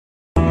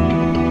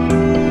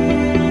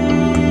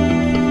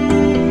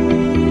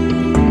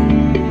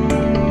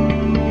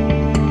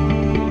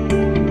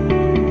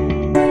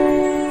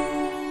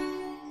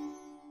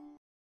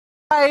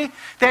pray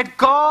that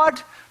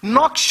God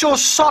knocks your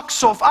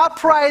socks off. I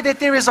pray that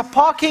there is a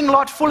parking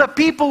lot full of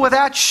people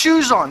without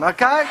shoes on,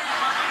 okay?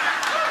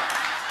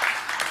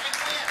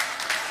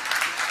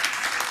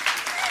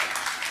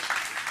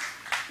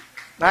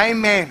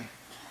 Amen.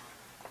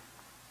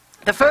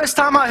 The first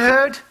time I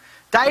heard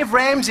Dave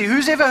Ramsey,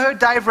 who's ever heard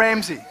Dave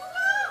Ramsey?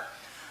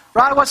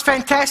 Right, it was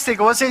fantastic.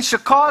 It was in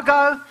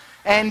Chicago,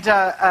 and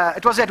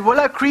it was at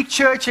Willow Creek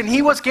Church, and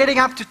he was getting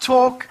up to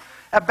talk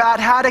about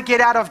how to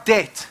get out of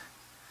debt.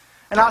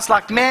 And I was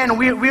like, man,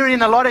 we're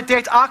in a lot of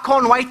debt. I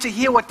can't wait to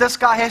hear what this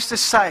guy has to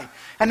say.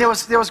 And there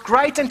was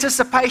great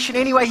anticipation.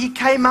 Anyway, he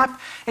came up,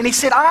 and he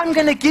said, I'm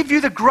going to give you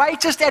the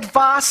greatest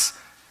advice,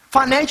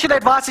 financial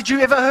advice that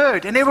you ever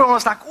heard. And everyone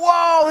was like,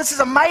 whoa, this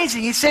is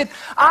amazing. He said,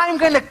 I'm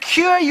going to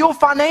cure your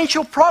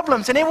financial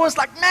problems. And everyone was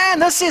like, man,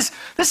 this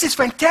is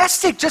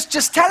fantastic.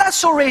 Just tell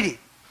us already.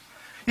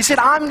 He said,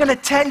 I'm going to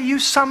tell you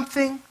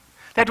something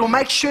that will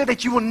make sure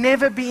that you will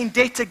never be in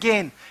debt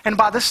again. And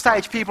by this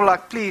stage, people are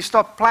like, please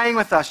stop playing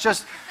with us.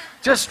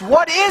 Just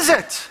what is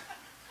it?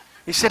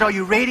 He said, are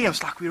you ready? I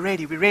was like, we're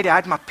ready. I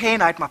had my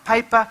pen, I had my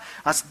paper.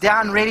 I was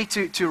down ready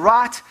to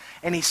write.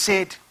 And he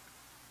said,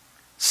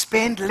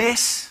 spend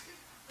less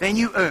than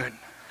you earn.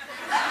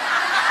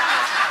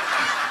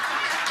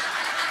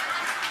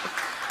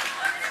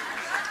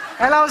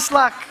 And I was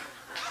like,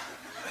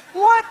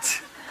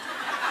 what?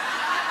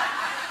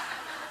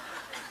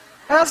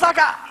 And I was like,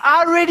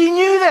 I already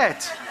knew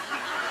that.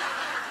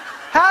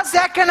 How's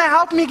that going to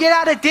help me get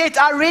out of debt?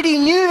 I already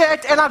knew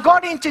that, and I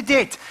got into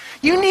debt.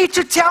 You need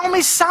to tell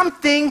me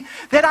something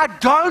that I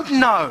don't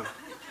know.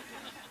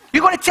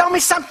 You've got to tell me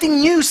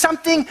something new,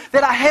 something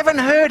that I haven't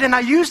heard. And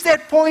I use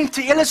that point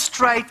to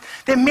illustrate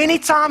that many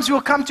times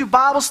we'll come to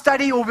Bible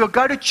study, or we'll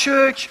go to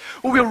church,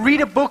 or we'll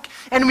read a book,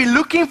 and we're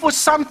looking for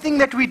something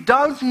that we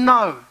don't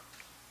know.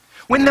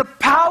 When the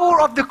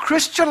power of the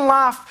Christian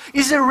life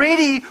is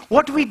already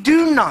what we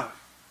do know.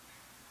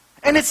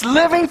 And it's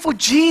living for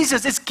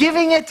Jesus. It's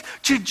giving it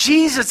to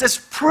Jesus. It's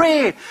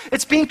prayer.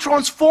 It's being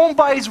transformed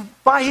by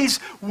His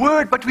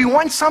Word. But we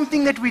want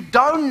something that we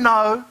don't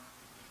know,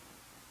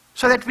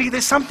 so that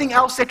there's something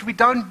else that we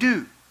don't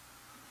do.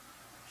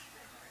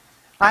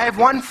 I have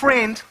one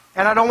friend,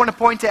 and I don't want to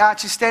point her out.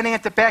 She's standing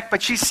at the back.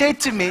 But she said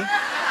to me,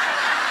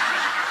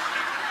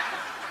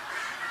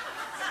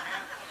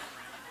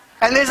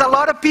 and there's a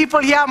lot of people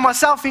here,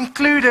 myself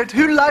included,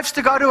 who loves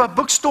to go to a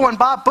bookstore and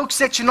buy books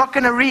that you're not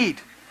going to read.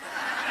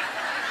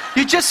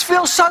 You just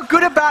feel so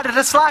good about it.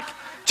 It's like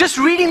just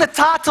reading the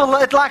title,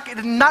 it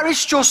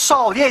nourished your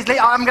soul. Yes,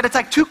 I'm going to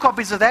take 2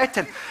 copies of that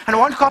and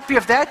 1 copy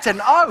of that.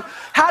 And oh,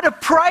 how to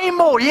pray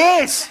more.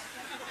 Yes.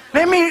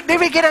 Let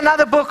me get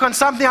another book on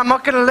something I'm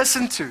not going to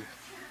listen to.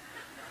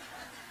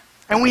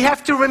 And we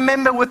have to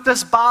remember with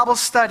this Bible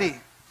study,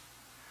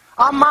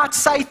 I might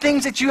say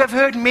things that you have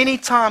heard many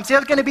times. There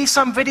are going to be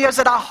some videos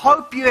that I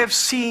hope you have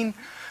seen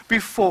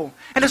before.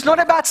 And it's not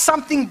about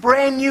something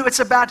brand new. It's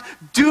about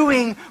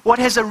doing what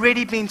has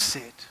already been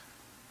said.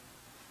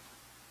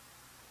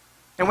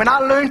 And when I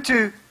learned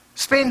to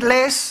spend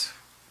less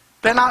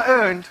than I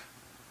earned,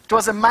 it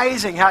was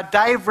amazing how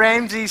Dave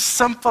Ramsey's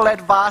simple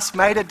advice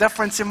made a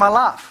difference in my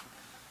life.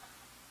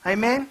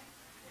 Amen?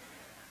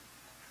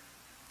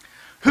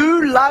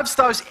 Who loves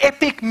those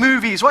epic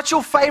movies? What's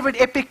your favorite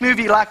epic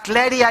movie, like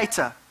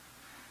Gladiator?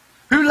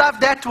 Who loved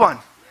that one?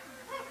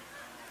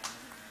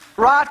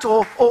 Right?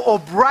 Or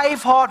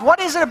Braveheart? What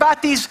is it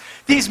about these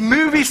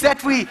movies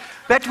that we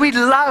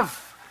love?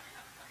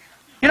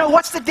 You know,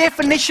 what's the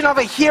definition of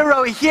a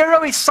hero? A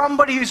hero is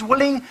somebody who's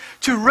willing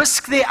to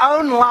risk their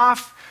own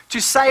life to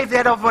save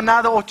that of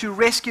another, or to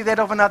rescue that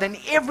of another. And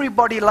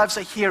everybody loves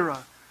a hero.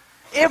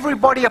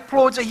 Everybody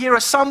applauds a hero,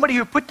 somebody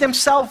who put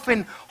themselves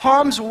in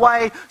harm's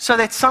way so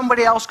that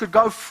somebody else could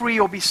go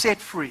free or be set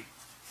free.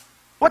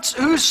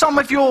 Who's some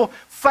of your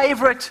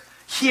favorite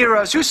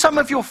heroes? Who's some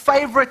of your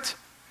favorite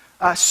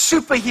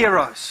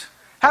superheroes?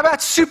 How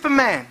about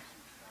Superman?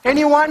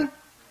 Anyone?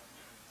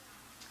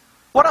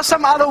 What are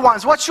some other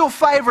ones? What's your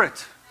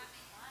favorite?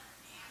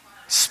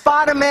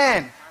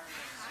 Spider-Man,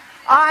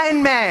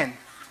 Iron Man,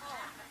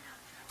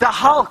 the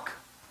Hulk.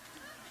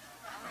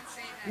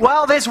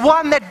 Well, there's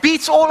one that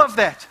beats all of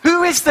that.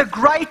 Who is the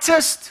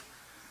greatest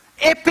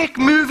epic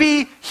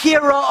movie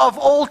hero of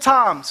all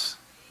times?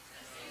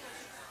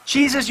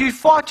 Jesus, you're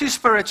far too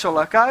spiritual,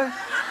 okay?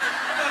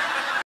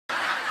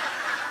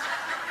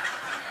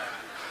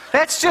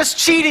 That's just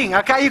cheating,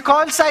 okay? You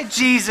can't say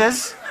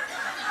Jesus.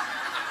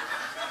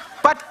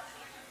 But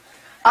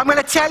I'm going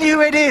to tell you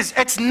who it is.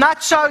 It's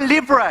Nacho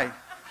Libre.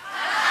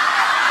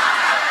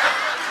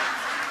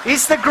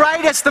 It's the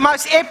greatest, the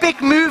most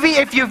epic movie.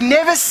 If you've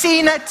never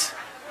seen it,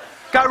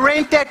 go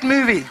rent that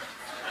movie.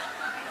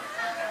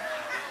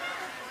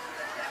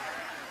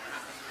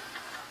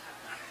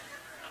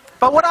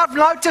 But what I've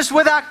noticed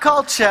with our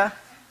culture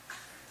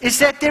is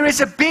that there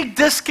is a big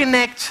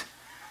disconnect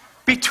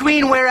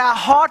between where our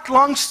heart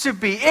longs to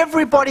be.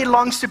 Everybody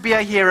longs to be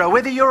a hero.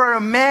 Whether you're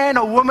a man,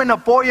 a woman, a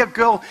boy, a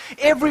girl,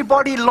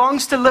 everybody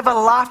longs to live a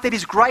life that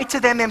is greater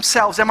than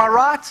themselves. Am I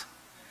right?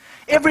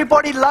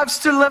 Everybody loves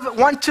to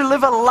want to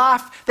live a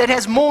life that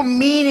has more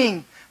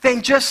meaning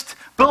than just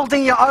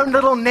building your own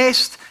little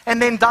nest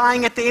and then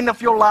dying at the end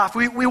of your life.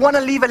 We want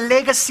to leave a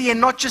legacy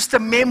and not just a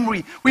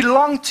memory. We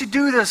long to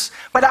do this,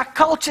 but our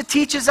culture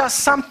teaches us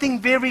something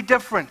very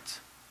different.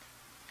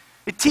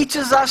 It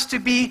teaches us to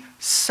be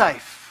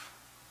safe.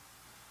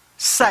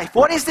 Safe.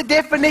 What is the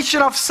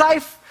definition of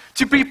safe?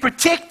 To be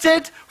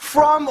protected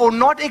from or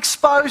not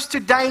exposed to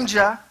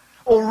danger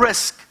or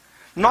risk,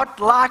 not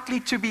likely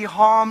to be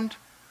harmed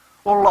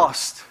or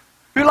lost.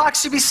 Who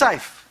likes to be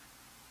safe?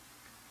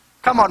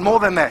 Come on, more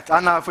than that, I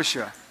know for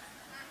sure.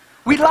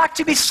 We like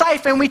to be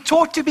safe, and we're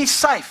taught to be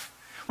safe.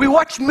 We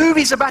watch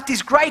movies about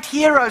these great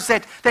heroes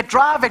that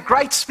drive at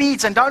great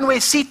speeds and don't wear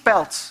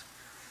seatbelts.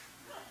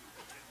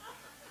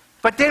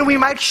 But then we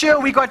make sure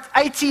we got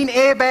 18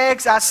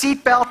 airbags, our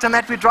seatbelt, and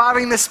that we're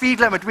driving the speed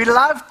limit. We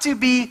love to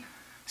be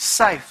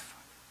safe.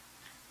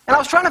 And I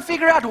was trying to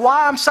figure out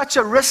why I'm such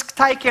a risk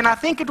taker, and I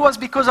think it was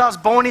because I was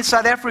born in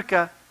South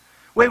Africa,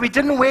 where we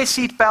didn't wear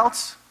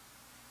seatbelts,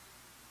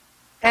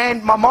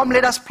 and my mom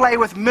let us play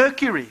with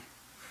mercury.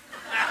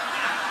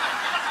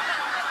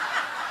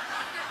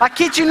 I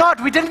kid you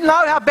not, we didn't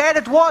know how bad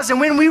it was, and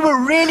when we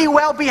were really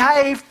well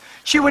behaved,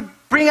 she would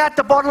bring out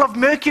the bottle of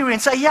mercury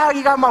and say, "Yeah,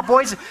 you go, my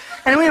boys."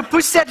 And we would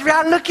push that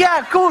around. Look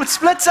here, cool, it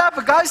splits up,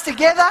 it goes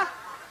together.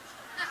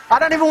 I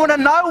don't even want to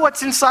know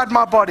what's inside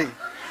my body.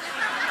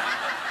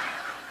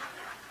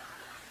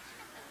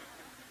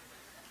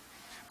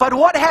 But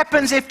what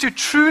happens if to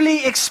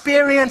truly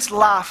experience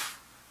life,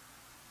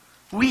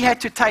 we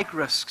had to take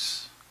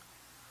risks?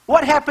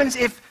 What happens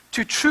if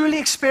to truly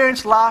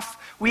experience life,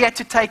 we had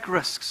to take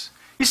risks?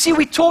 You see,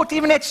 we taught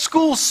even at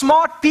school,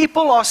 smart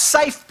people are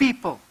safe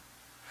people.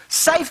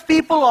 Safe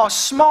people are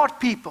smart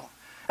people.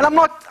 And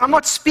I'm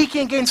not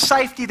speaking against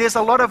safety. There's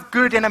a lot of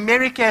good, and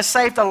America has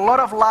saved a lot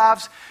of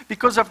lives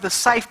because of the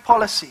safe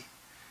policy.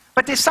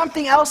 But there's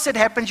something else that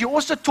happens. You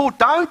also taught,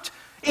 don't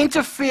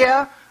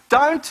interfere,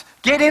 don't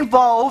get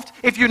involved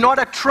if you're not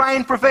a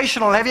trained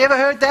professional. Have you ever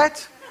heard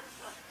that?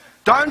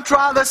 Don't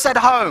try this at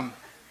home.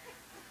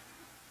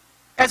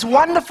 As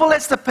wonderful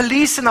as the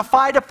police and the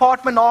fire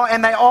department are,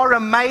 and they are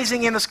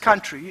amazing in this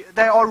country,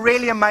 they are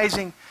really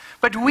amazing,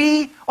 but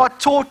we are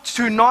taught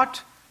to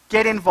not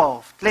get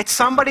involved. Let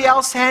somebody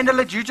else handle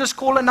it. You just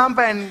call a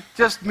number and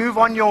just move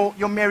on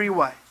your merry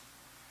way.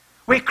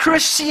 Where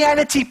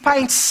Christianity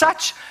paints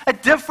such a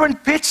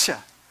different picture.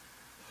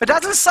 It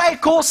doesn't say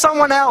call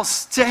someone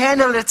else to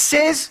handle it. It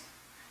says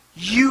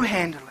you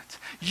handle it.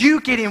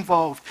 You get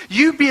involved.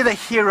 You be the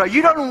hero.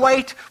 You don't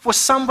wait for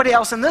somebody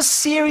else. And this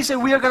series that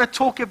we are going to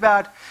talk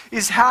about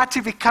is how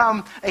to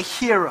become a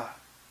hero.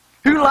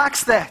 Who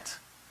likes that?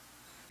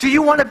 Do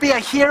you want to be a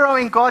hero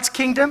in God's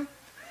kingdom?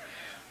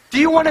 Do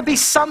you want to be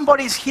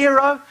somebody's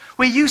hero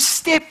where you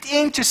stepped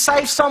in to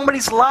save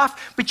somebody's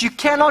life, but you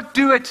cannot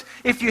do it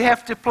if you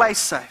have to play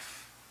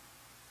safe?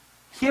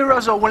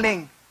 Heroes are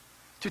willing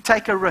to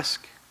take a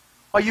risk.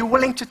 Are you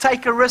willing to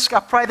take a risk? I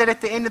pray that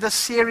at the end of this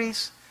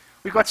series,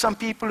 we've got some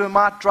people who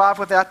might drive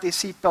without their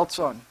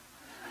seatbelts on.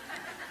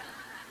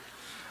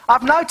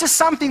 I've noticed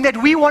something, that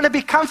we want to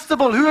be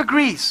comfortable. Who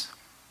agrees?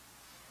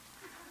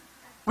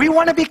 We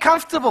want to be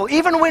comfortable.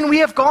 Even when we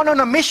have gone on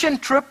a mission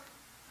trip,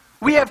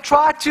 we have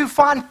tried to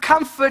find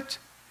comfort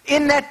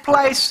in that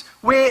place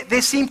where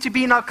there seemed to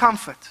be no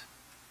comfort.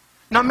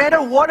 No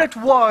matter what it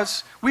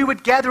was, we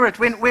would gather it.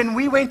 When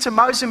we went to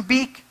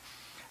Mozambique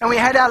and we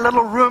had our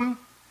little room,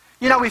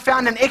 you know, we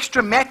found an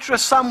extra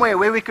mattress somewhere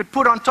where we could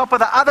put on top of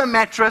the other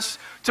mattress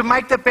to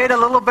make the bed a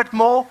little bit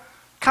more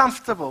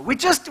comfortable. We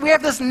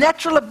have this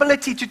natural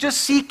ability to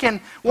just seek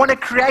and want to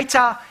create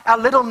our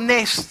little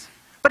nest.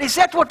 But is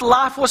that what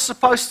life was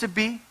supposed to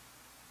be?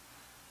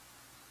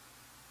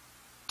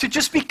 To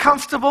just be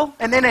comfortable,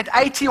 and then at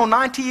 80 or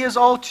 90 years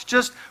old, to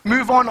just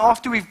move on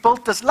after we've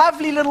built this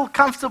lovely little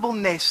comfortable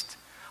nest?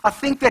 I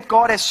think that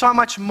God has so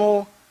much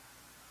more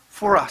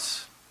for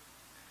us.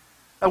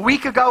 A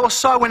week ago or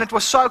so, when it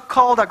was so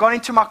cold, I got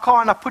into my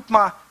car and I put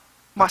my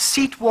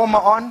seat warmer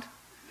on.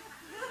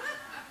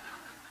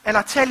 And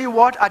I tell you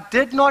what, I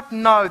did not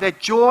know that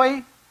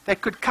joy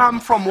that could come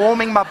from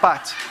warming my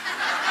butt.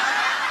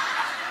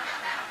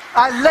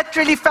 I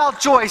literally felt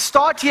joy.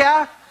 Start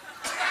here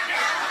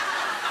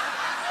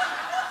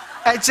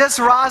and just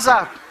rise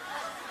up.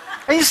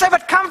 And you say,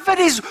 but comfort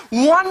is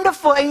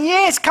wonderful. And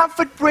yes,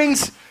 comfort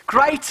brings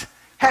great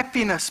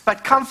happiness,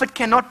 but comfort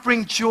cannot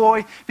bring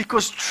joy,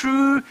 because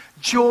true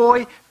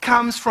joy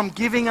comes from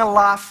giving a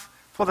life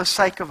for the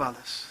sake of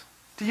others.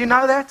 Do you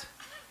know that?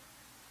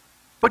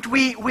 But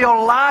we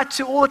are lied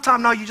to all the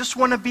time. No, you just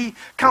want to be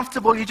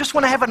comfortable. You just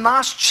want to have a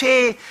nice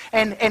chair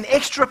and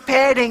extra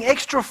padding,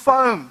 extra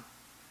foam.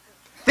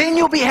 Then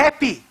you'll be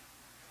happy.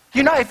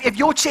 You know, if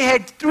your chair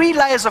had 3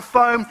 layers of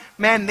foam,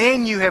 man,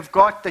 then you have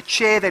got the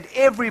chair that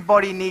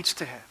everybody needs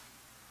to have.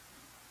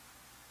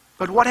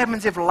 But what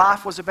happens if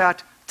life was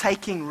about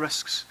taking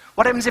risks?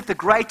 What happens if the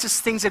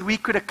greatest things that we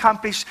could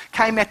accomplish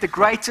came at the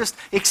greatest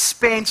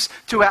expense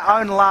to our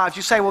own lives?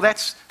 You say, well,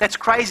 that's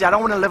crazy. I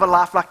don't want to live a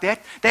life like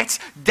that. That's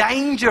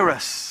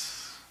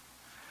dangerous.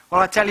 Well,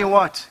 I tell you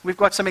what, we've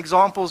got some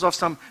examples of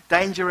some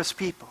dangerous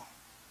people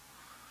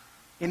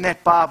in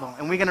that Bible.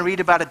 And we're going to read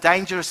about a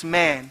dangerous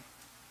man.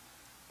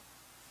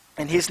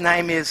 And his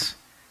name is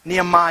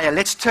Nehemiah.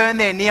 Let's turn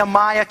there.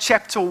 Nehemiah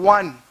chapter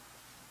 1.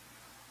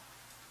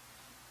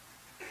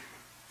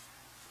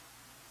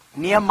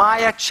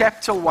 Nehemiah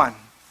chapter 1.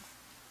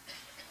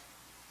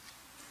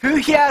 Who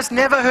here has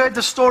never heard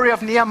the story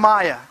of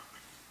Nehemiah?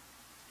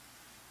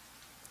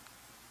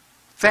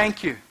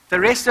 Thank you. The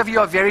rest of you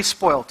are very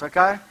spoiled,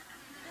 okay?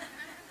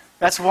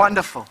 That's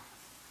wonderful.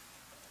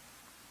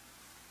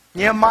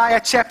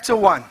 Nehemiah chapter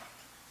 1.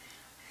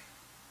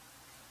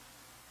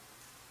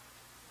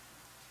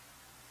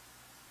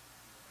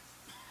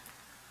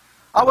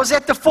 I was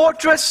at the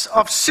fortress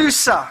of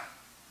Susa.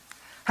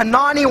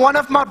 Hanani, one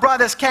of my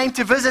brothers, came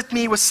to visit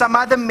me with some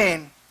other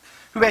men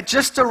who had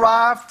just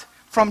arrived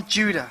from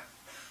Judah.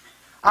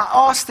 I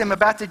asked them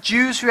about the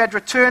Jews who had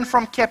returned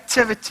from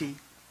captivity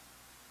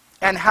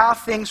and how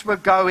things were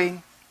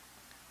going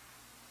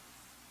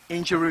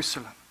in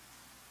Jerusalem.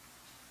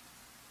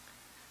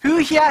 Who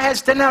here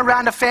has dinner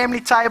around a family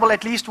table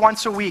at least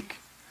once a week?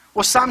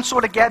 Or some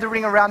sort of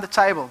gathering around the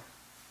table?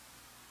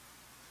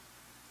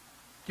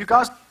 You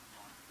guys,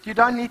 you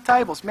don't need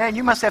tables. Man,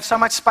 you must have so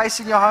much space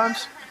in your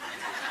homes.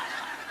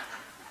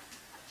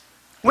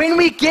 When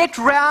we get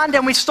round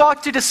and we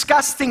start to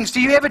discuss things,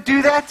 do you ever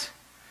do that?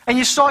 And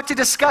you start to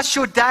discuss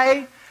your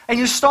day, and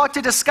you start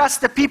to discuss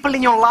the people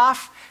in your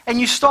life, and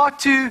you start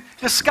to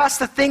discuss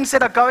the things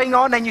that are going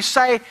on, and you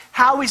say,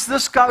 how is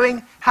this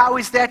going? How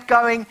is that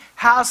going?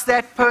 How's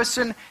that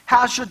person?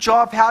 How's your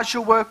job? How's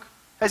your work?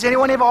 Has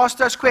anyone ever asked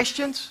those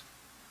questions?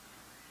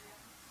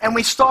 And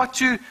we start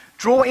to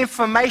draw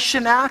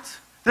information out.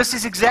 This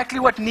is exactly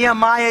what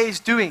Nehemiah is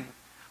doing.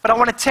 But I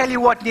want to tell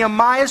you what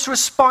Nehemiah's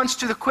response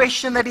to the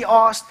question that he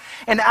asked,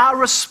 and our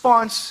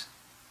response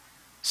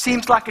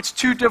seems like it's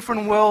two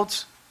different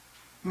worlds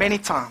many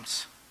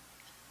times.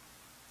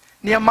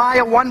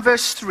 Nehemiah 1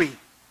 verse 3.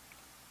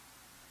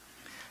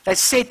 They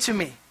said to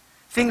me,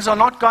 things are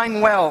not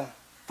going well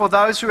for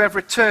those who have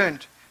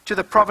returned to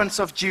the province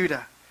of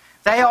Judah.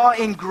 They are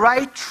in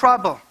great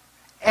trouble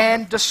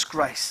and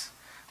disgrace.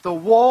 The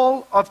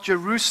wall of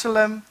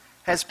Jerusalem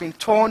has been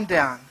torn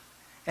down,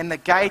 and the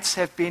gates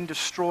have been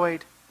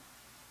destroyed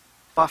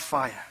by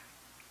fire.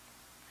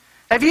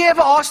 Have you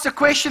ever asked a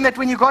question that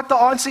when you got the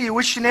answer, you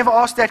wish you never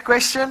asked that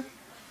question?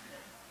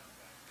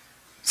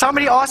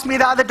 Somebody asked me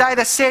the other day,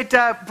 they said,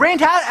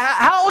 Brent,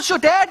 how old's your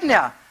dad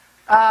now?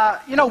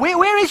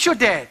 Where is your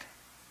dad?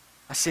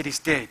 I said, he's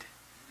dead.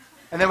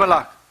 And they were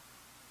like,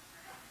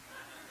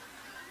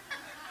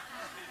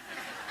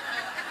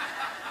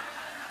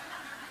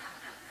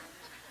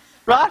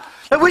 right?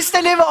 I wish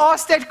they never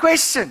asked that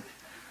question.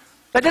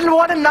 They didn't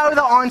want to know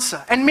the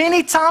answer. And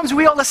many times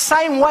we are the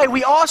same way.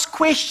 We ask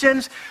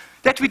questions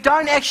that we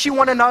don't actually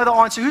want to know the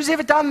answer. Who's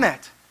ever done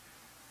that?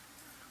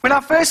 When I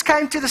first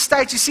came to the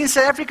States, you see in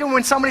South Africa,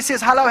 when somebody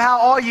says, hello,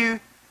 how are you?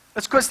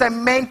 It's because they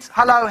meant,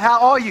 hello,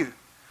 how are you?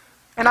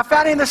 And I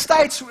found in the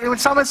States, when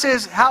someone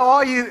says, how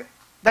are you?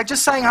 They're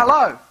just saying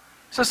hello.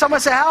 So someone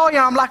says, how are you?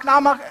 I'm like, no,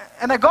 I'm not.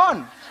 And they're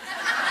gone.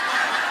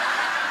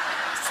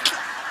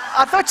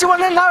 I thought you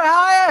wanted to know how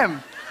I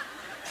am.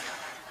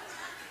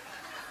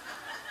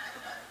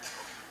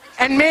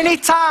 And many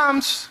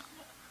times,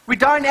 we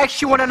don't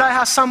actually want to know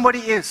how somebody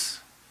is.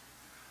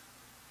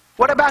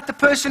 What about the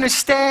person who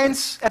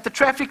stands at the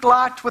traffic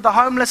light with a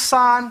homeless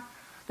sign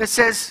that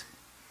says,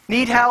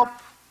 need help,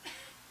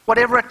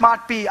 whatever it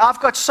might be? I've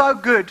got so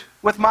good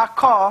with my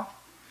car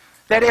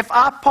that if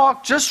I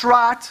park just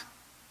right,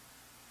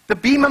 the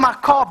beam of my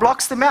car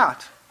blocks them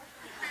out.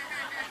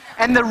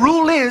 And the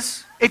rule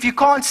is, if you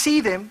can't see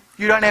them,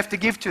 you don't have to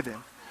give to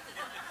them.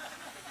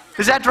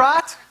 Is that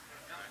right?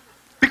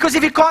 Because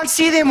if you can't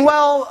see them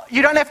well,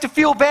 you don't have to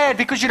feel bad,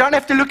 because you don't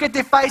have to look at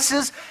their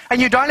faces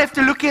and you don't have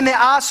to look in their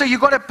eyes. So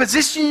you've got to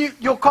position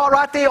your car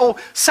right there, or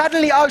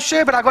suddenly, oh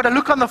sure, but I've got to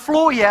look on the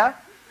floor here.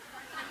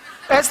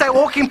 As they're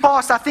walking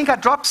past, I think I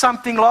dropped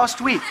something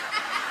last week.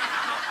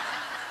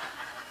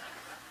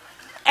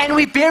 And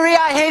we bury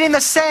our head in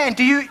the sand.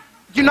 Do you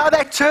know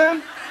that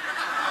term?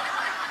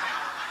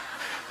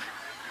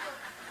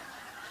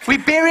 We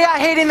bury our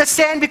head in the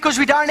sand because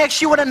we don't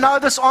actually want to know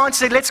this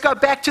answer. Let's go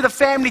back to the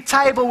family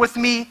table with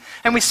me.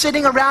 And we're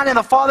sitting around and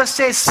the father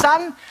says,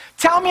 son,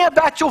 tell me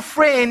about your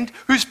friend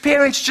whose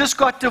parents just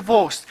got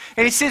divorced.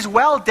 And he says,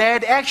 well,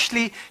 Dad,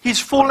 actually, he's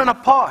fallen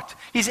apart.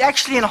 He's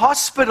actually in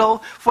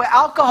hospital for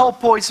alcohol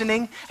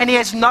poisoning and he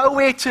has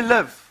nowhere to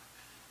live.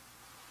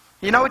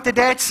 You know what the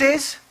dad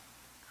says?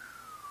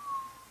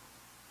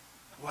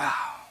 Wow,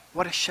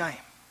 what a shame.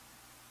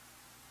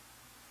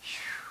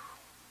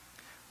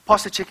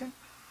 Pass the chicken.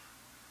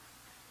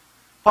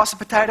 Pass the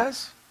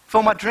potatoes,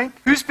 fill my drink.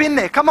 Who's been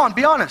there? Come on,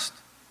 be honest.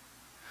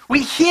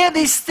 We hear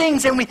these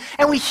things and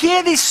we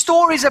hear these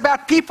stories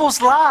about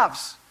people's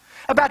lives.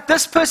 About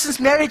this person's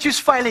marriage who's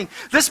failing,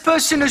 this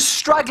person who's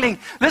struggling,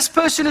 this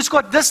person who's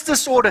got this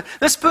disorder,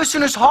 this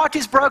person whose heart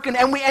is broken.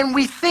 And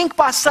we think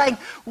by saying,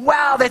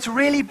 wow, that's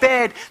really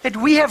bad, that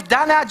we have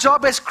done our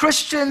job as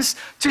Christians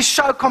to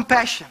show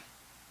compassion.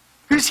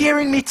 Who's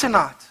hearing me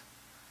tonight?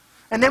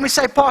 And then we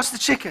say, pass the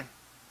chicken.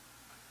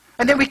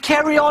 And then we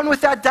carry on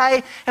with our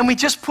day and we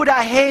just put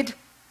our head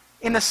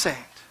in the sand.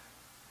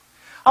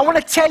 I want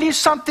to tell you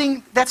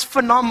something that's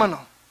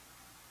phenomenal.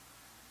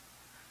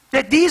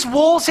 That these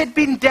walls had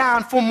been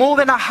down for more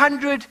than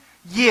 100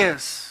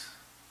 years.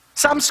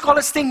 Some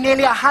scholars think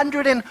nearly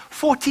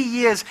 140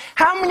 years.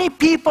 How many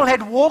people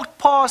had walked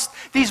past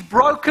these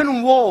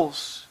broken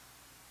walls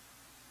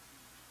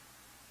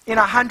in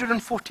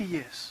 140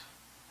 years?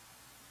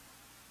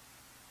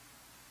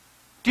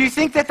 Do you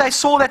think that they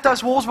saw that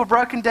those walls were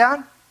broken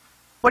down?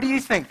 What do you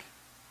think?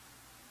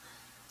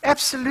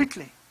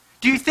 Absolutely.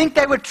 Do you think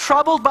they were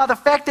troubled by the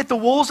fact that the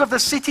walls of the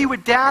city were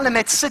down and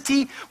that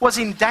city was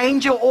in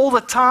danger all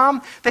the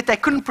time, that they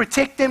couldn't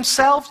protect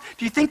themselves?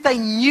 Do you think they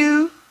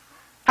knew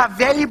how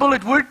valuable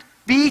it would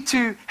be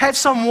to have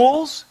some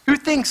walls? Who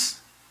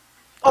thinks?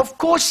 Of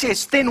course,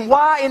 yes. Then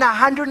why in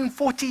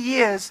 140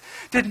 years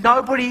did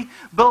nobody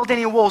build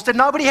any walls? Did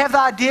nobody have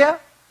the idea?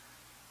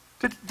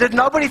 Did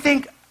nobody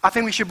think, I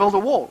think we should build a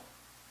wall?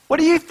 What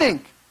do you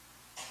think?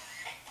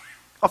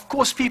 Of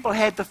course people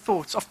had the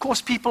thoughts. Of course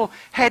people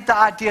had the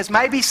ideas.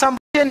 Maybe some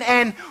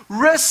and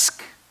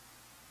risk,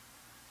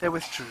 they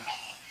withdrew.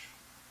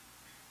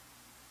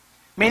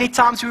 Many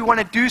times we want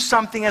to do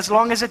something as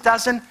long as it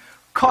doesn't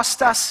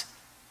cost us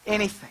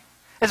anything.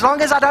 As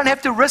long as I don't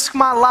have to risk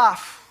my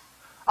life,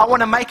 I want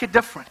to make a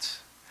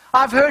difference.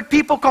 I've heard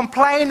people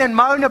complain and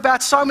moan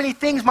about so many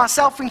things,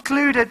 myself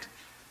included,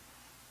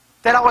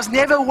 that I was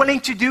never willing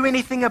to do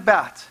anything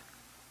about.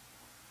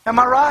 Am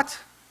I right?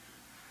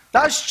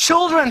 Those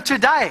children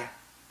today,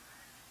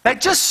 they're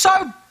just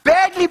so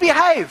badly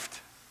behaved.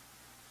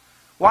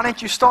 Why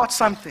don't you start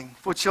something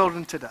for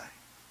children today?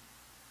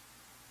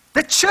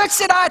 The church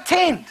that I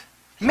attend,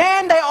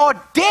 man, they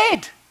are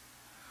dead.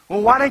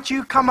 Well, why don't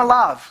you come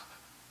alive?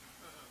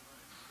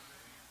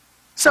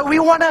 So we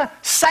want to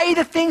say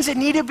the things that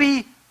need to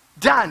be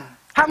done.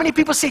 How many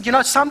people said, you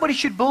know, somebody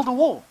should build a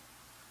wall?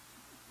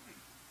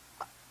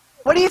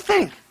 What do you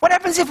think? What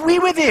happens if we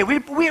were there?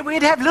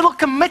 We'd have little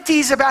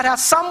committees about how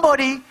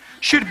somebody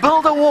should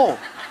build a wall.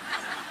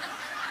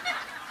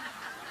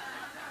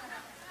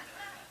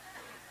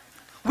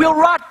 We'll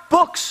write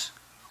books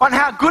on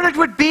how good it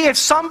would be if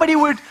somebody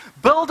would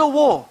build a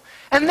wall.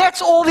 And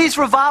that's all these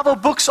revival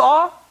books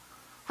are.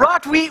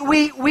 Right?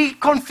 We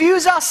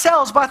confuse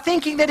ourselves by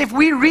thinking that if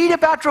we read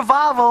about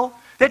revival,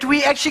 that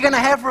we're actually going to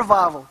have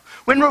revival.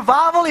 When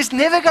revival is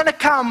never going to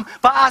come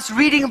by us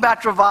reading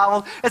about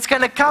revival, it's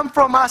going to come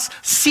from us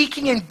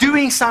seeking and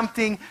doing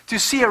something to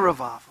see a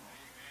revival.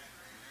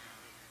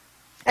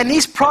 And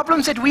these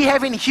problems that we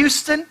have in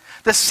Houston,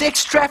 the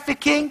sex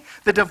trafficking,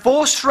 the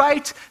divorce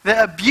rate,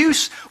 the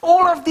abuse,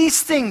 all of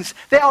these things,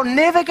 they are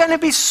never going to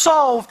be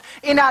solved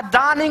in our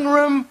dining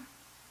room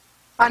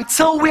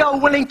until we are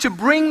willing to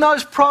bring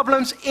those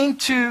problems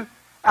into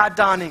our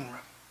dining room.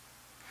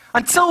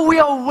 Until we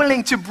are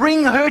willing to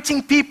bring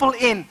hurting people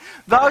in,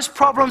 those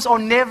problems are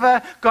never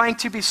going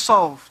to be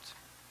solved.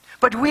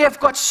 But we have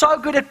got so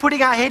good at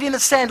putting our head in the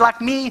sand,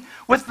 like me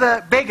with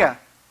the beggar,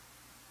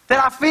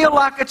 that I feel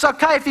like it's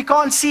okay if he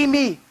can't see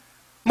me.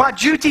 My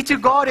duty to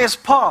God is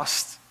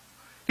past.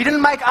 He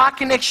didn't make eye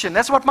connection.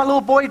 That's what my little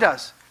boy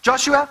does.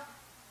 Joshua?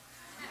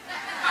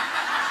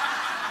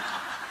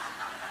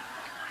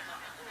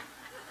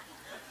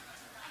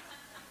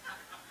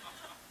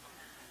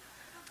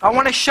 I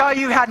want to show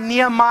you how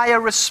Nehemiah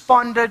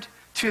responded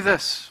to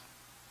this.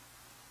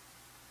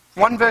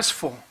 1 verse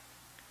 4.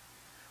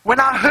 When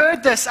I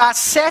heard this, I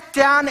sat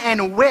down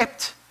and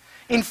wept.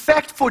 In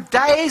fact, for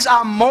days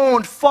I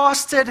mourned,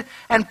 fasted,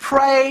 and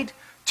prayed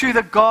to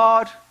the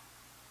God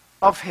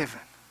of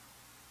heaven.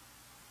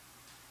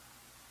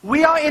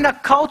 We are in a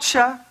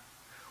culture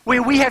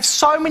where we have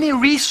so many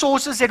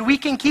resources that we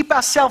can keep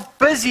ourselves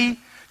busy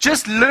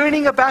just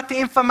learning about the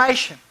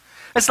information.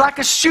 It's like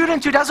a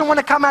student who doesn't want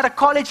to come out of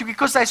college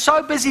because they're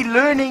so busy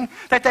learning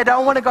that they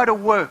don't want to go to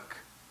work.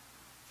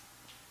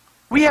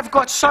 We have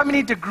got so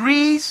many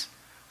degrees.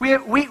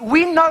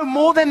 We know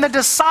more than the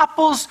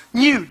disciples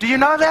knew. Do you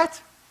know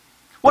that?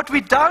 What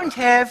we don't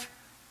have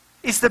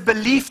is the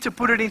belief to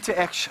put it into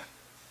action.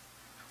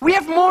 We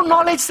have more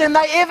knowledge than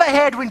they ever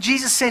had when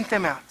Jesus sent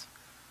them out.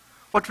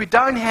 What we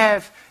don't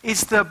have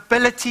is the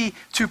ability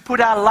to put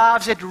our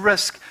lives at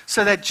risk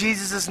so that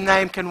Jesus'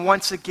 name can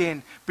once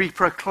again be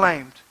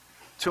proclaimed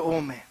to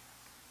all men.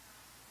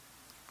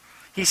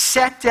 He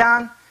sat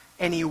down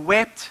and he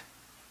wept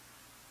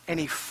and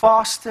he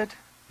fasted.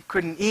 He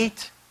couldn't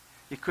eat.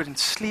 He couldn't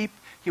sleep.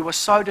 He was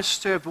so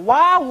disturbed.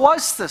 Why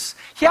was this?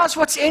 Here's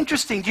what's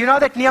interesting. Do you know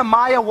that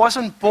Nehemiah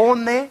wasn't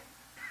born there?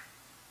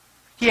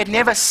 He had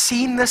never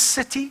seen this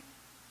city.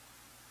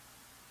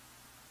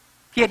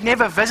 He had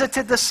never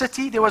visited the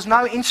city. There was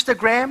no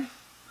Instagram.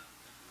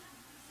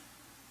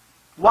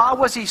 Why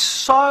was he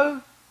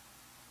so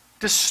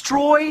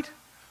destroyed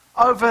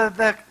over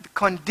the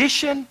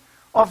condition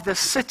of the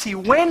city?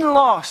 When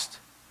last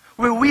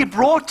were we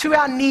brought to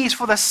our knees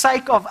for the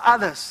sake of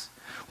others?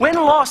 When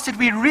last did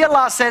we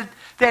realize that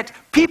that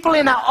people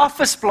in our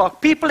office block,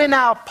 people in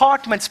our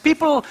apartments,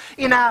 people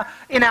in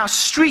our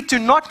street do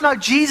not know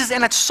Jesus,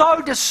 and it's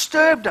so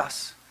disturbed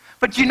us.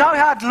 But you know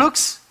how it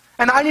looks?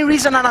 And the only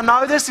reason I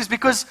know this is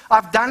because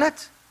I've done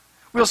it.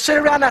 We'll sit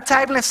around our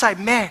table and say,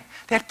 man,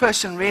 that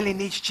person really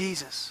needs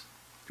Jesus.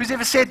 Who's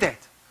ever said that?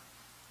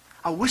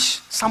 I wish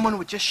someone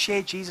would just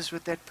share Jesus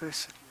with that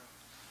person.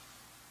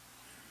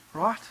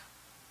 Right?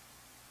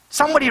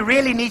 Somebody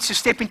really needs to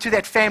step into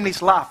that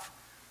family's life.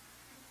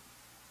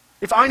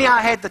 If only I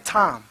had the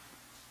time.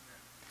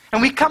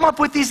 And we come up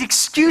with these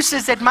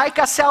excuses that make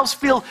ourselves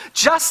feel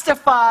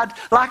justified,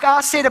 like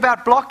I said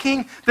about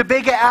blocking the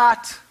beggar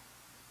out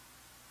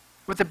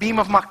with the beam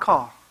of my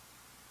car.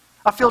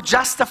 I feel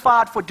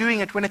justified for doing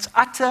it when it's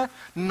utter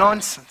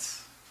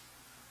nonsense.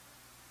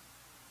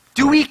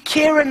 Do we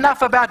care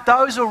enough about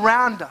those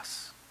around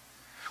us?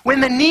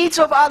 When the needs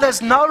of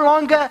others no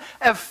longer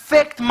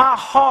affect my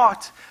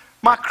heart,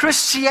 my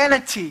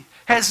Christianity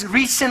has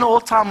reached an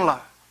all-time low.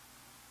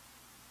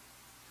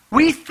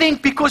 We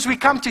think because we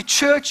come to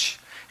church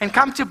and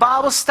come to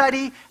Bible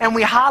study and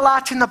we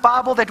highlight in the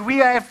Bible that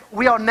we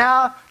are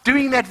now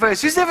doing that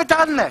verse. Who's ever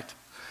done that?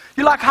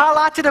 You like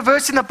highlighted a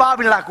verse in the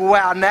Bible and you're like,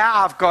 wow,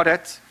 now I've got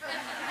it.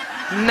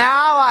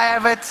 Now I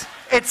have it.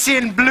 It's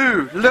in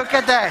blue. Look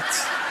at that.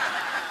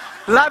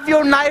 Love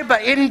your neighbor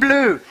in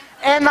blue.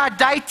 And I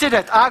dated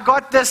it. I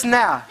got this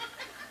now.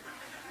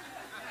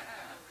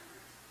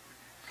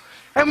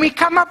 And we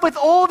come up with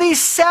all these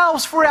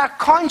salves for our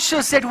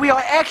conscience that we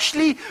are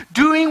actually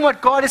doing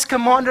what God has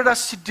commanded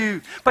us to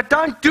do. But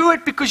don't do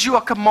it because you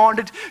are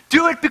commanded.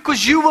 Do it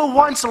because you were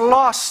once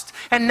lost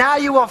and now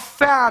you are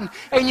found.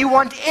 And you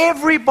want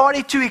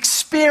everybody to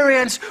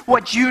experience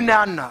what you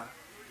now know.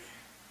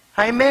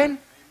 Amen?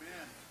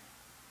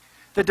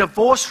 The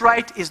divorce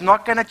rate is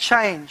not going to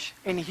change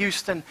in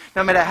Houston,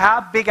 no matter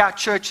how big our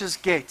churches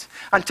get,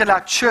 until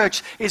our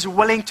church is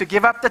willing to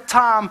give up the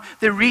time,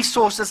 the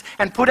resources,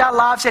 and put our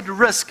lives at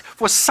risk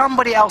for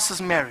somebody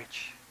else's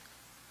marriage.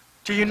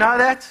 Do you know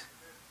that?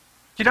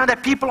 Do you know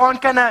that people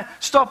aren't going to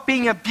stop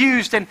being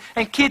abused and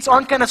kids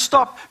aren't going to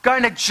stop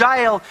going to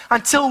jail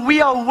until we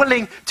are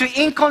willing to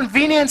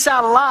inconvenience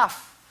our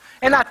life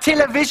and our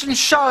television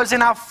shows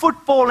and our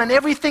football and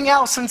everything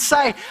else and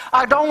say,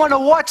 I don't want to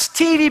watch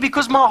TV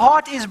because my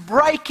heart is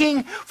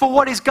breaking for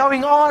what is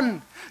going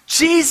on.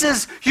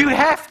 Jesus, you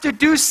have to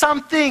do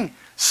something.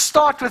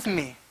 Start with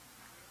me.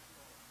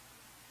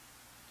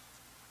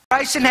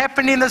 Celebration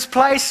happened in this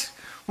place.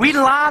 We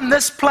lined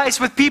this place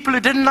with people who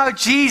didn't know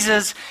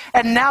Jesus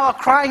and now are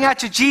crying out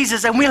to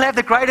Jesus, and we'll have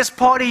the greatest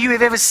party you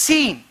have ever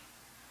seen.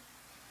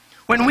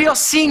 When we are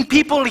seeing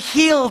people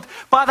healed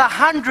by the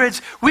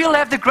hundreds, we'll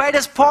have the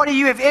greatest party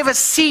you have ever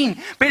seen,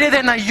 better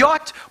than a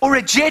yacht or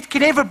a jet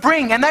can ever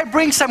bring. And they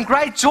bring some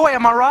great joy,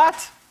 am I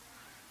right?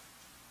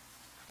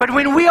 But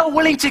when we are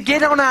willing to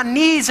get on our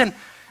knees, and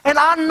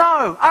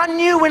I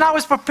knew when I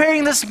was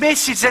preparing this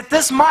message that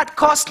this might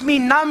cost me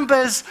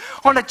numbers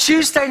on a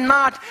Tuesday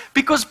night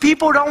because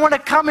people don't want to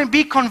come and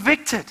be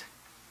convicted.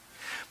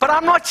 But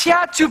I'm not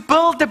here to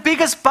build the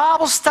biggest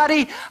Bible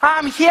study.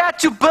 I'm here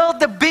to build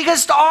the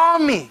biggest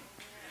army.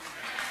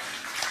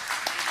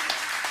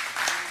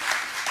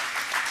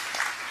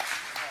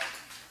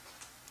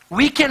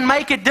 We can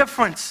make a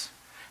difference.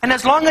 And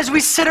as long as we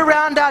sit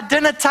around our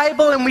dinner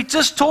table and we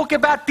just talk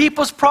about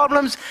people's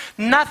problems,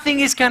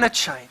 nothing is going to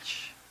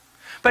change.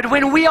 But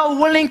when we are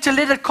willing to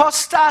let it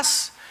cost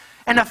us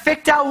and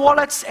affect our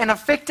wallets and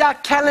affect our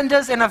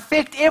calendars and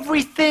affect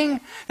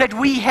everything that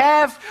we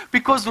have,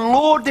 because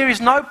Lord, there is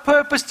no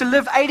purpose to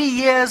live 80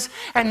 years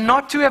and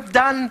not to have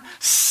done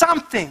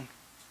something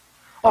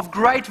of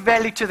great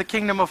value to the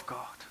kingdom of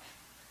God.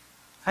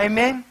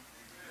 Amen?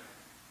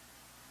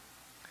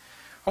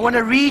 I want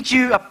to read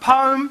you a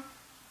poem,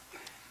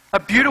 a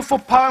beautiful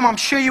poem. I'm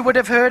sure you would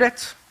have heard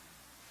it.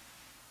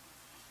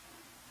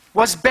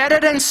 Was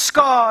battered and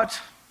scarred,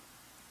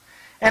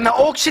 and the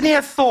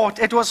auctioneer thought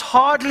it was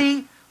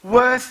hardly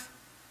worth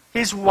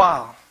his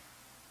while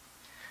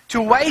to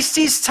waste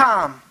his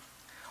time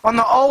on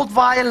the old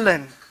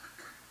violin,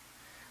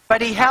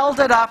 but he held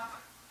it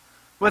up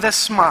with a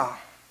smile.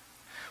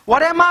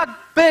 What am I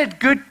bid,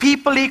 good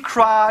people, he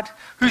cried,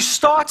 who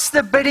starts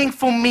the bidding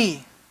for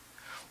me?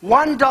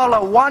 $1,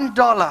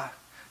 $1.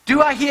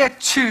 Do I hear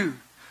 $2?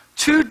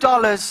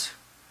 $2.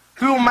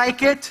 Who will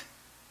make it?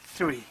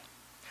 $3.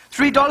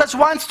 $3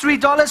 once,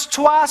 $3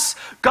 twice,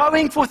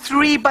 going for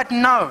 $3, but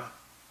no.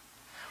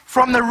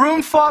 From the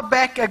room far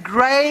back, a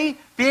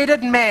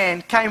grey-bearded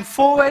man came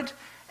forward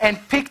and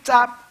picked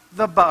up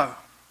the bow.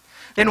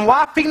 Then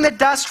wiping the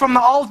dust from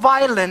the old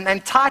violin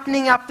and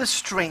tightening up the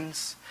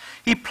strings,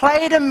 he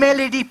played a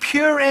melody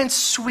pure and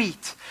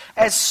sweet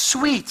as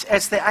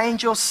the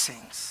angel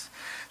sings.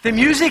 The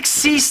music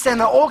ceased,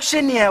 and the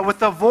auctioneer,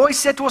 with a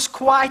voice that was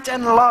quiet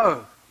and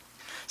low,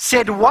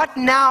 said, what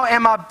now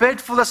am I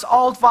bid for this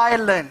old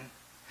violin?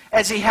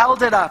 As he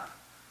held it up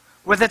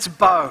with its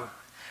bow.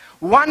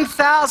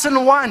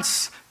 1,000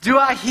 once, do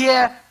I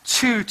hear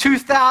 $2?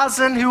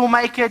 2,000, who will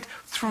make it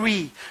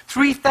 $3?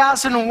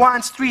 3,000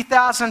 once,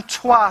 3,000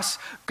 twice,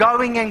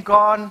 going and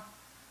gone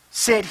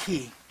said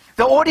he.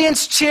 The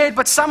audience cheered,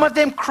 but some of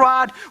them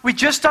cried, we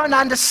just don't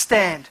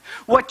understand.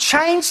 What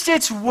changed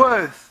its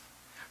worth?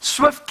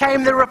 Swift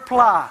came the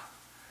reply.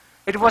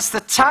 It was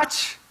the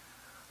touch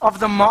of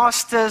the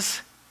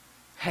Master's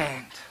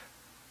hand.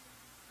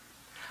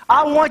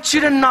 I want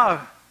you to know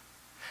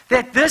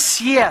that this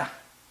year,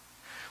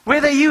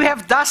 whether you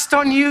have dust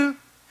on you,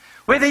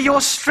 whether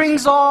your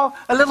strings are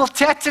a little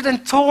tattered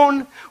and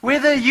torn,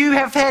 whether you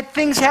have had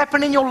things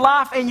happen in your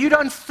life and you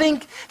don't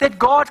think that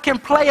God can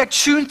play a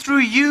tune through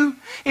you,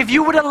 if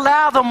you would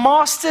allow the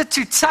Master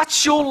to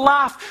touch your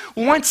life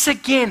once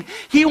again,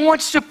 He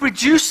wants to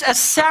produce a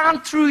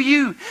sound through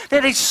you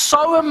that is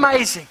so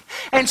amazing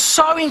and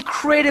so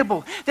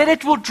incredible that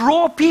it will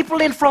draw people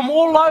in from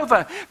all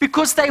over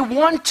because they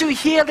want to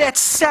hear that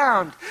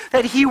sound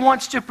that He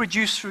wants to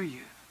produce through you.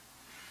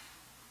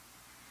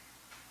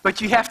 But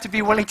you have to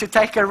be willing to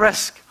take a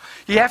risk.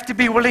 You have to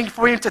be willing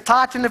for Him to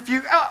tighten a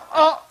few,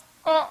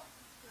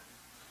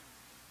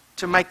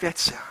 to make that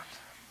sound.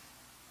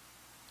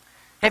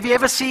 Have you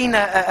ever seen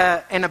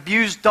an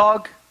abused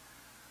dog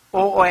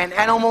or an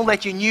animal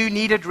that you knew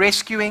needed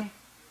rescuing?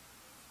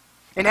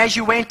 And as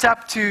you went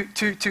up to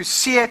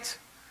see it,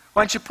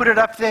 once you put it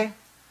up there,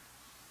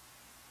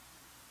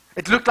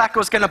 it looked like it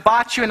was going to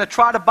bite you and it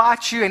tried to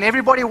bite you, and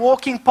everybody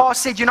walking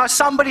past said, you know,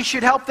 somebody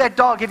should help that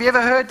dog. Have you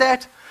ever heard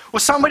that? Or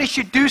somebody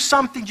should do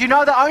something. Do you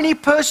know the only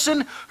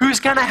person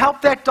who's going to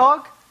help that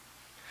dog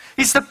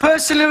is the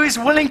person who is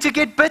willing to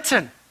get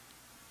bitten?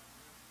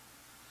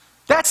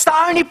 That's the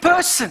only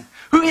person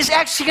who is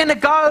actually going to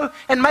go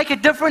and make a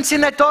difference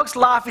in that dog's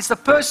life, is the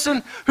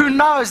person who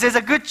knows there's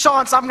a good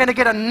chance I'm going to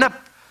get a nip,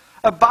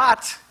 a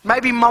bite,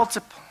 maybe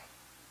multiple.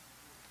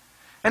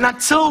 And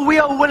until we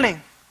are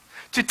willing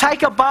to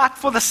take a bite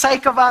for the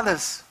sake of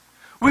others,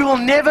 we will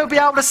never be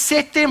able to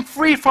set them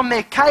free from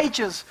their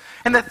cages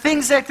and the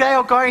things that they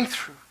are going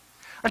through.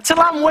 Until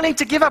I'm willing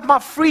to give up my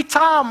free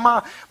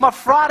time, my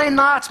Friday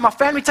nights, my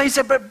family time. You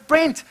say, but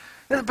Brent,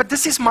 but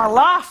this is my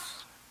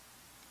life.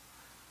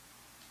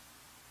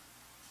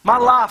 My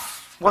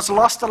life was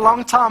lost a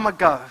long time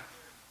ago.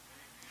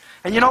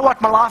 And you know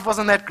what? My life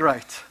wasn't that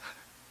great.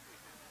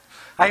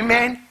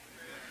 Amen?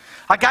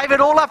 I gave it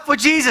all up for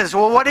Jesus.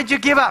 Well, what did you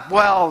give up?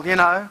 Well, you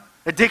know,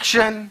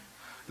 addiction,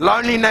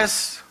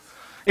 loneliness,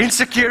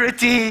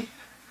 insecurity.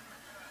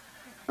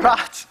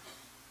 Right?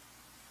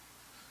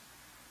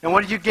 And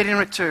what did you get in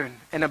return?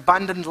 An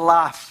abundant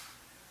life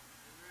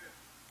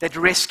that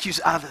rescues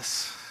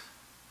others.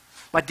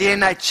 My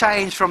DNA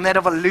changed from that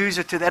of a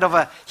loser to that of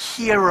a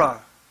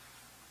hero.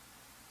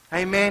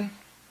 Amen?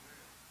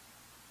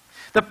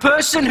 The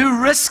person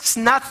who risks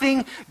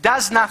nothing,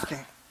 does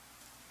nothing,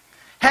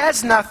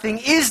 has nothing,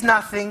 is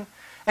nothing,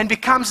 and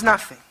becomes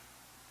nothing.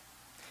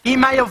 He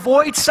may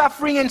avoid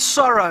suffering and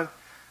sorrow,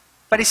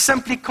 but he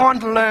simply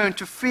can't learn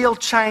to feel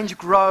change,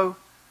 grow,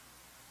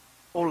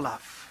 or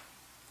love.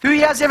 Who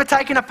here has ever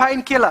taken a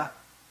painkiller?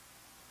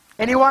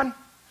 Anyone?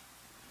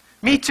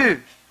 Me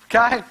too.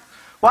 Okay.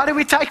 Why do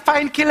we take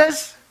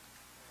painkillers?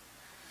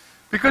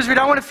 Because we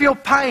don't want to feel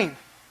pain.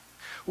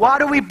 Why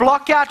do we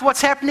block out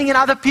what's happening in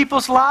other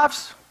people's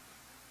lives?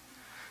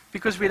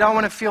 Because we don't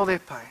want to feel their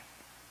pain.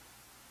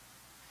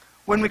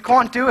 When we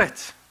can't do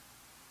it,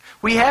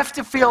 we have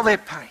to feel their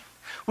pain.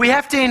 We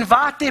have to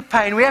invite their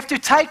pain. We have to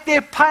take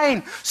their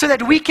pain so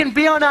that we can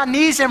be on our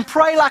knees and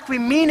pray like we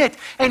mean it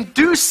and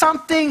do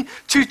something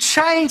to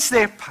change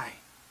their pain.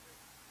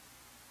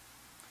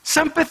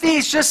 Sympathy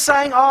is just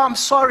saying, oh, I'm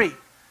sorry.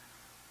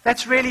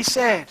 That's really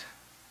sad.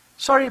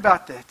 Sorry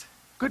about that.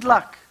 Good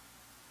luck.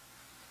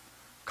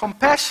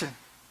 Compassion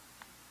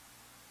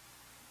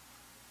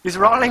is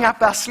rolling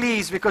up our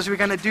sleeves because we're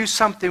going to do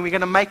something. We're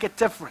going to make a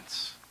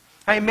difference.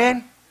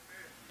 Amen?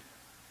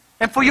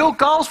 And for your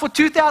goals for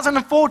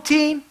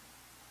 2014,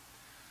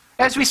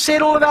 as we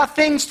said all of our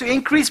things, to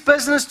increase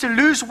business, to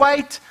lose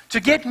weight, to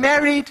get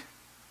married,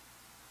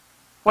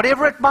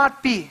 whatever it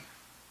might be.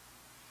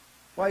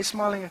 Why are you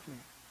smiling at me?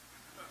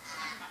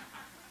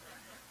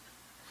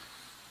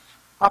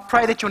 I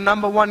pray that your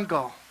number one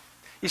goal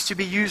is to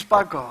be used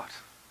by God.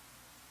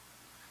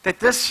 That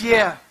this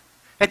year,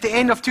 at the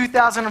end of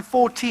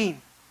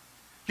 2014,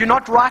 you're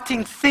not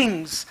writing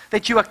things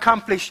that you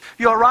accomplished.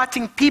 You're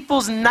writing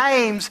people's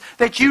names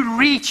that you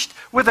reached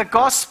with the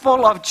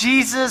gospel of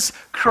Jesus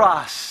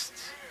Christ.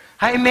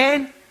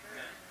 Amen?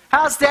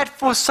 How's that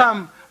for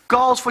some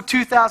goals for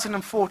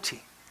 2014?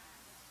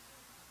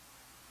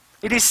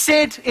 It is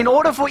said, in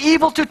order for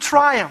evil to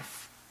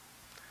triumph,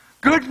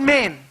 good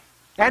men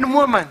and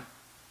women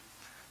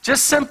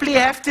just simply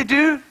have to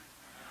do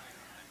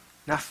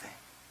nothing.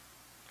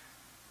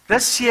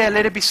 This year,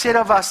 let it be said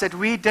of us that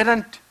we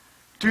didn't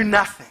do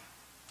nothing.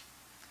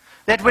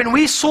 That when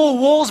we saw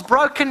walls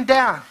broken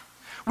down,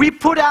 we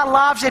put our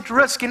lives at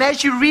risk. And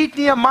as you read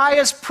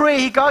Nehemiah's prayer,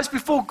 he goes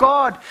before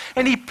God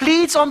and he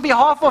pleads on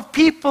behalf of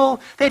people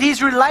that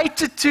he's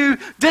related to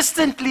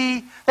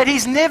distantly, that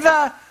he's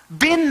never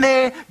been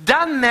there,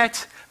 done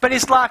that, but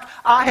it's like,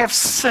 I have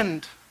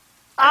sinned.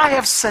 I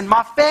have sinned.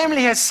 My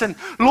family has sinned.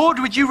 Lord,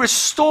 would you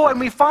restore? And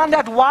we find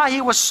out why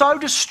he was so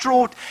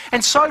distraught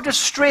and so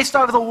distressed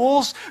over the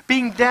walls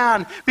being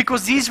down,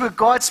 because these were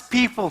God's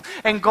people,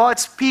 and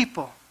God's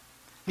people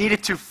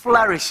needed to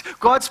flourish.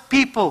 God's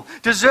people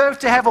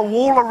deserved to have a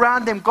wall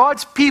around them.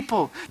 God's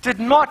people did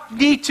not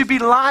need to be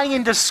lying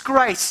in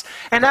disgrace.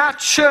 And our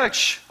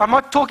church, I'm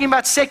not talking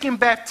about Second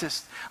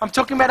Baptist, I'm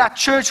talking about our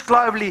church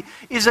globally,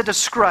 is a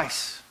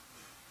disgrace.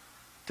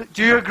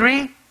 Do you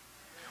agree?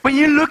 When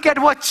you look at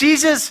what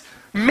Jesus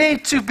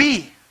meant to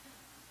be,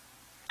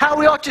 how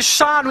we ought to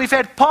shine, we've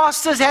had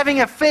pastors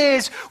having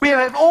affairs, we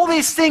have all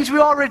these things, we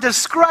are a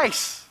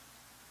disgrace.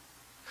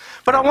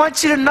 But I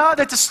want you to know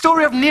that the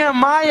story of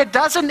Nehemiah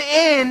doesn't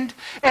end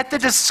at the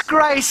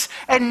disgrace,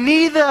 and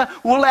neither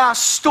will our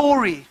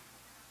story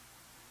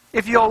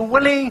if you're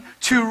willing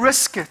to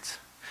risk it.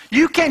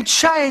 You can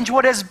change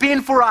what has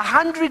been for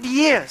 100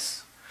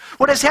 years.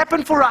 What has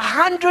happened for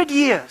 100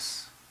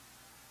 years.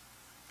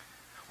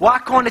 Why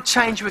can't it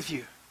change with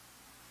you?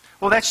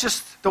 Well, that's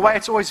just the way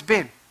it's always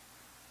been.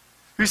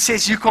 Who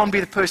says you can't be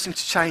the person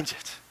to change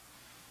it?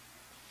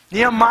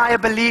 Nehemiah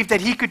believed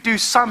that he could do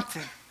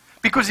something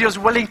because he was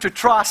willing to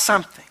try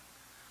something.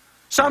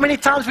 So many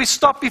times we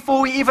stop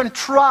before we even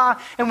try,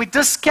 and we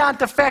discount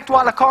the fact,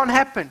 well, it can't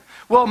happen.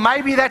 Well,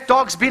 maybe that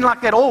dog's been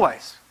like that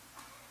always.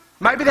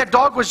 Maybe that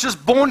dog was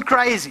just born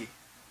crazy.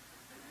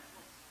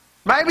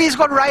 Maybe he's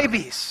got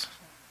rabies.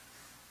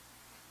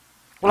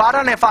 Well, I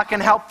don't know if I can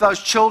help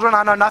those children.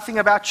 I know nothing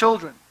about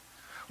children.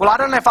 Well, I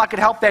don't know if I could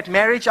help that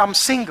marriage. I'm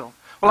single.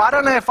 Well, I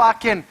don't know if I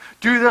can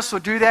do this or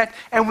do that.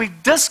 And we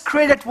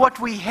discredit what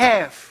we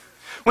have.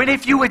 When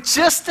if you would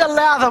just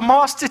allow the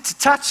Master to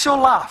touch your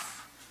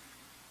life.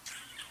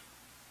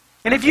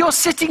 And if you're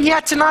sitting here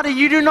tonight and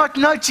you do not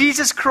know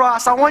Jesus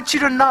Christ, I want you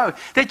to know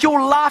that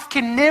your life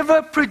can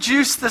never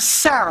produce the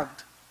sound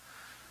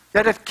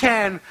that it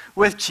can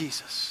with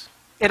Jesus.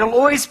 It'll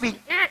always be...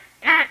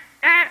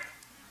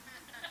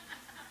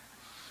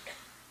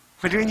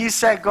 But when you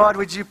say, God,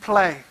 would you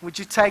play? Would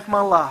you take my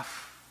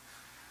life?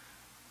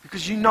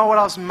 Because you know what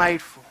I was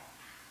made for.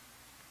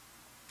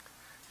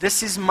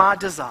 This is my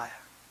desire.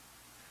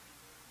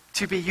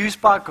 To be used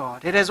by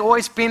God. It has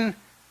always been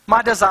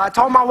my desire. I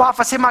told my wife,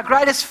 I said, my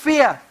greatest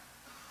fear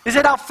is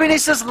that I'll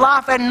finish this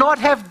life and not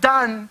have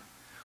done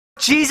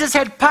what Jesus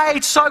had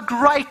paid so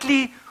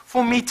greatly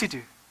for me to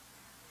do.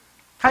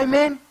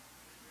 Amen?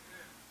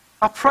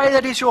 I pray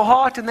that is your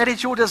heart and that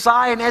is your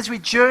desire. And as we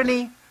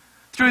journey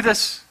through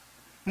this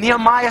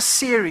Nehemiah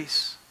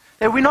series,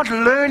 that we're not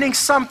learning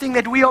something,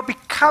 that we are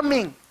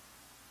becoming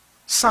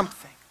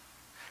something.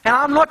 And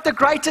I'm not the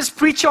greatest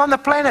preacher on the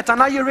planet. I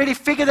know you already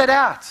figured that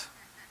out.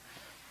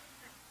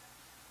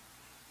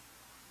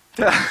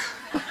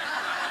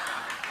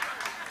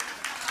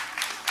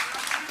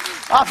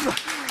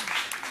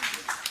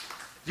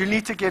 You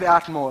need to get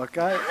out more,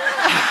 okay?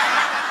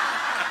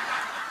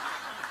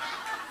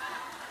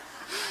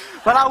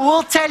 But I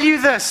will tell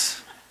you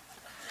this,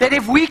 that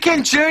if we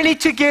can journey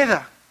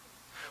together,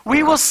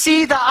 we will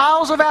see the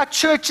aisles of our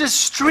churches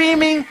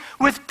streaming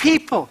with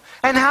people.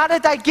 And how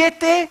did they get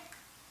there?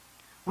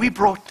 We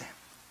brought them.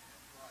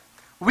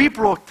 We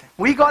brought them.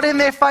 We got in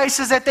their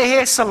faces at the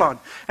hair salon.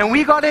 And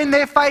we got in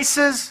their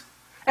faces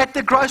at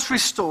the grocery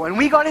store. And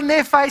we got in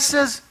their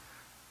faces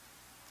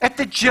at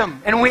the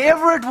gym. And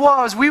wherever it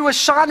was, we were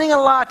shining a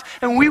light.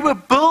 And we were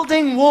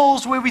building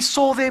walls where we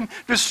saw them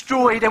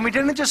destroyed. And we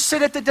didn't just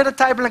sit at the dinner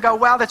table and go,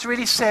 wow, that's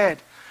really sad.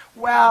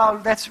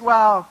 Wow.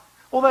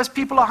 All those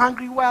people are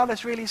hungry. Wow,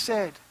 that's really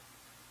sad.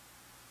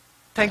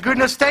 Thank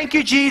goodness. Thank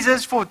you,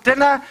 Jesus, for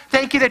dinner.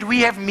 Thank you that we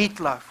have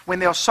meatloaf when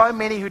there are so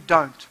many who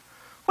don't.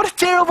 What a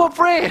terrible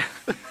prayer.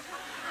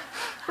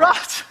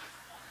 Right?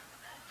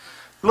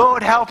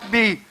 Lord, help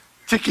me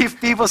to give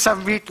people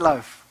some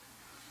meatloaf.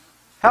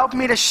 Help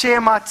me to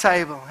share my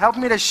table. Help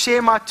me to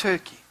share my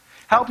turkey.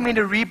 Help me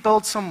to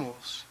rebuild some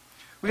walls.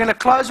 We're going to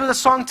close with a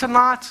song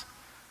tonight.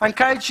 I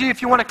encourage you,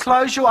 if you want to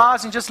close your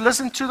eyes and just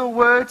listen to the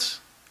words.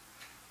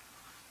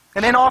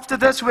 And then after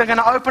this, we're going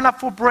to open up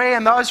for prayer.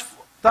 And those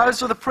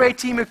are the prayer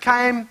team who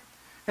came and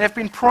have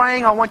been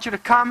praying. I want you to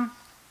come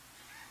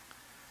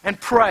and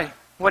pray.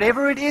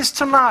 Whatever it is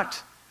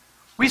tonight,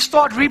 we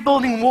start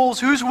rebuilding walls.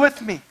 Who's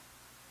with me?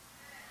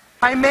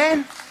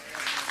 Amen?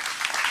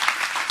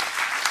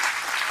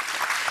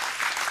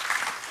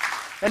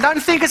 And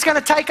don't think it's going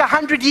to take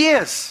 100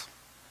 years.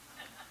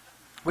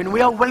 When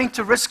we are willing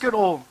to risk it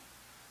all,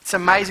 it's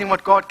amazing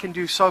what God can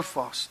do so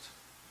fast.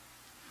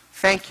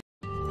 Thank you.